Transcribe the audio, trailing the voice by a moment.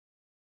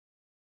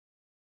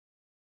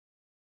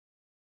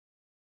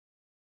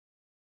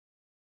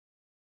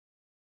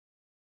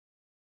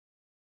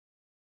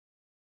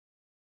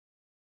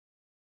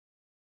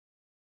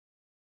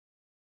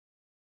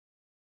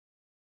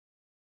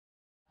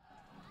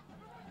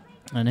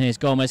And here's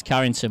Gomez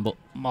Carrington, but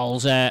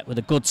Mols with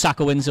a good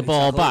tackle wins the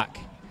ball back.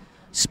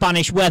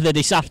 Spanish weather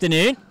this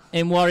afternoon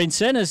in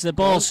Warrington as the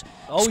ball's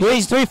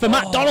squeezed through for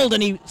McDonald,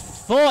 and he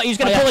thought he was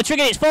going to pull the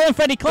trigger. It's fallen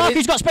Freddie Clark,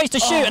 who's got space to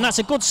shoot, and that's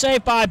a good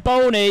save by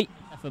Boney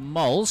for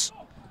Mols.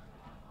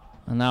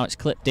 And now it's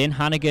clipped in.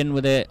 Hannigan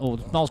with it. Oh,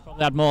 Mols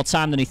probably had more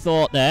time than he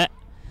thought there.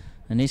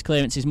 And his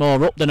clearance is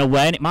more up than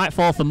away, and it might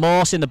fall for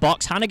Morse in the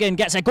box. Hannigan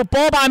gets a good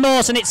ball by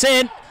Morse, and it's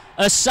in.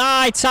 A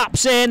side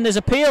taps in. There's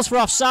appeals for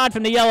offside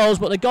from the Yellows,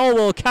 but the goal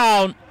will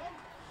count.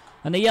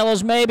 And the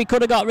Yellows maybe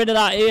could have got rid of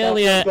that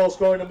earlier. Goal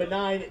scorer number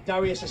 9,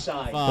 Darius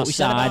aside. But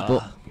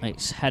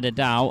it's headed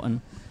out,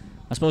 and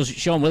I suppose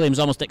Sean Williams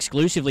almost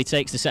exclusively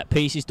takes the set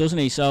pieces, doesn't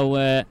he? So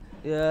yeah,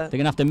 they're going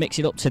to have to mix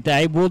it up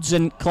today. Woods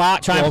and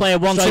Clark try and play a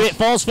 1-2. It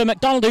falls for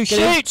McDonald, who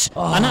shoots,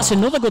 and that's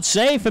another good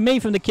save for me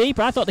from the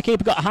keeper. I thought the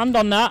keeper got a hand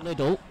on that.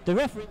 Liddle, the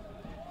referee.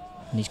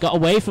 And he's got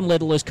away from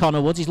Liddle as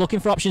Connor Woods. He's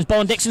looking for options.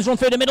 Bowen Dixon's run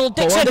through the middle.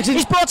 Dixon,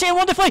 he's brought in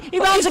wonderfully. He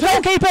rounds the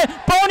goalkeeper.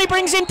 Boney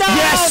brings him down.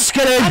 Yes,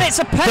 get in. And it's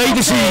a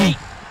penalty.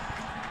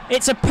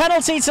 It's a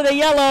penalty to the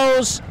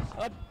Yellows.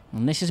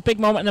 And this is a big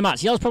moment in the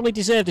match. Yellows probably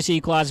deserve this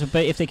equaliser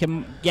if they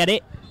can get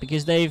it,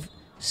 because they've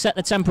set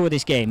the tempo with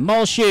this game.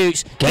 Mols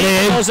shoots.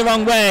 Goes the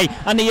wrong way.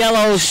 And the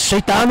Yellows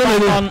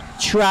on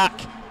track.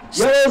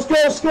 Yellows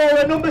goal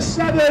scorer number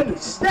 7,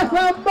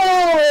 Stefan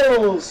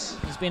Mols.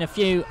 There's been a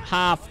few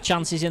half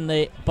chances in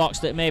the box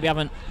that maybe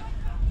haven't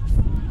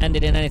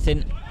ended in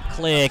anything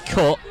clear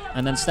cut,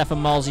 and then Stefan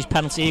Mols' his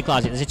penalty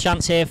equaliser. There's a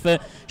chance here for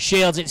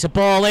Shields. It's a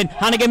ball in.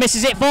 Hannigan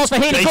misses it. Falls for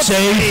Heaney. Great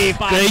save.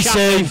 Great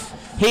save.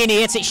 Heaney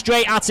hits it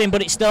straight at him,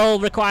 but it still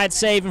required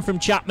saving from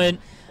Chapman.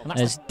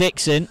 As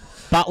Dixon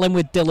battling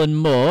with Dylan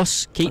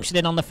Morse, keeps it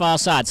in on the far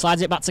side,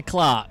 slides it back to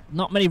Clark.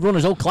 Not many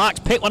runners. Oh, Clark's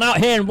picked one out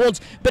here, and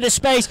Woods, bit of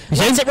space,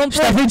 lets it run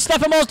through.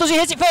 Stefan Mols, does he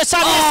hit it first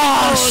time?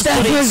 Yes,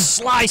 but he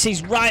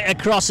slices right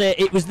across it.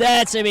 It was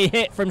there to be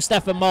hit from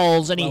Stefan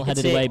Mols, and he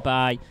headed away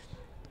by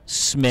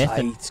Smith.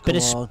 And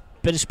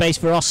bit of space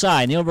for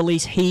offside, and he'll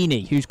release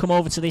Heaney, who's come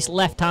over to this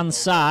left-hand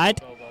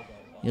side.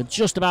 He'll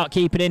just about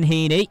keep it in,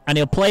 Heaney, and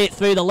he'll play it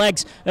through the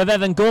legs of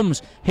Evan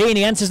Gums.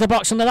 Heaney enters the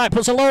box on the right,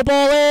 puts a low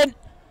ball in.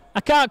 I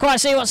can't quite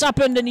see what's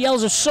happened, and the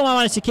Yellows have somehow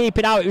managed to keep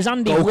it out. It was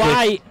Andy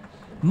White,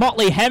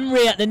 Motley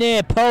Henry at the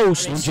near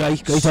post.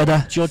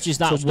 Judges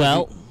that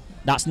well.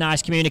 That's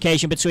nice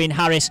communication between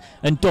Harris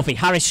and Duffy.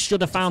 Harris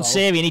should have found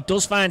Siri, and he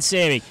does find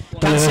Siri.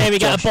 Can Siri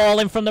get a ball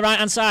in from the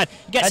right-hand side?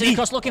 He gets it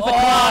across looking for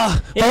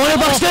Clark.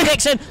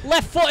 Dixon,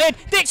 left-footed.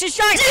 Dixon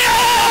strikes.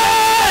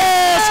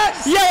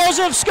 Yes! Yellows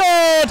have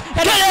scored.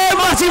 Get in,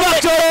 Matty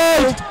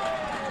McDonald!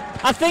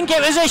 I think it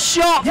was a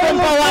shot from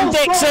Bowen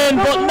Dixon,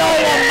 but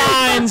no one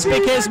minds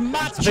because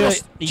Matt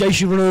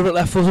Jason run over at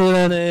left foot,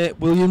 and then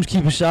Williams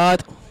keeper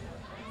side.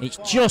 It's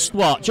just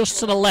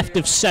to the left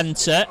of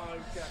centre.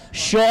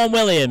 Sean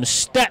Williams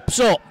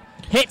steps up,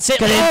 hits it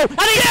low, and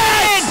he's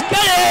in!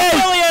 Get in!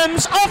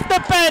 Williams off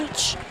the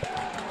bench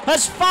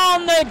has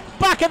found the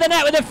back of the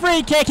net with a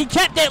free kick. He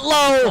kept it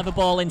low. The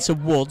ball into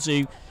Woods,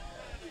 who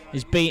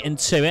is beaten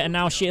to it, and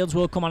now Shields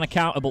will come on a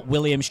counter, but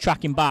Williams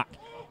tracking back.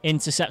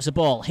 Intercepts the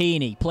ball.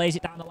 Heaney plays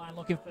it down the line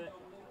looking for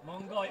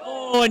Mongoy.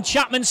 Oh, and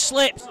Chapman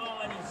slips. Oh,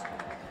 and he's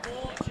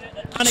fortunate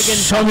that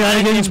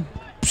Hannigan's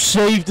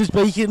saved his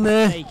bacon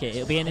there. Take it.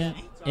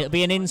 It'll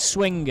be an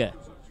in-swinger.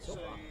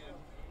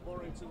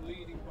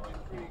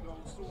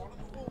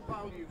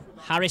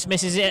 Harris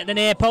misses it at the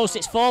near post.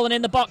 It's fallen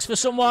in the box for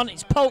someone.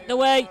 It's poked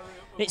away.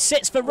 It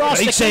sits for Ross.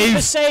 The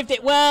keeper saved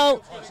it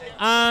well,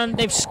 and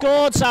they've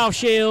scored, South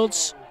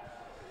Shields.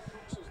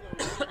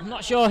 I'm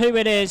not sure who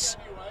it is.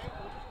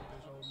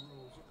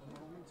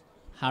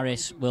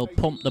 Harris will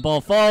pump the ball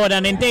forward,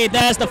 and indeed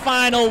there's the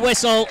final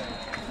whistle.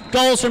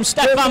 Goals from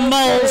Stefan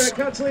Mols,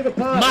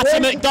 Matty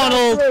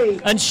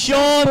McDonald and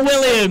Sean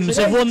Williams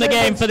have won the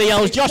game for the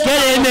Yellows. Josh,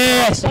 get in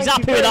there. He's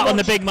happy with that one,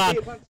 the big man.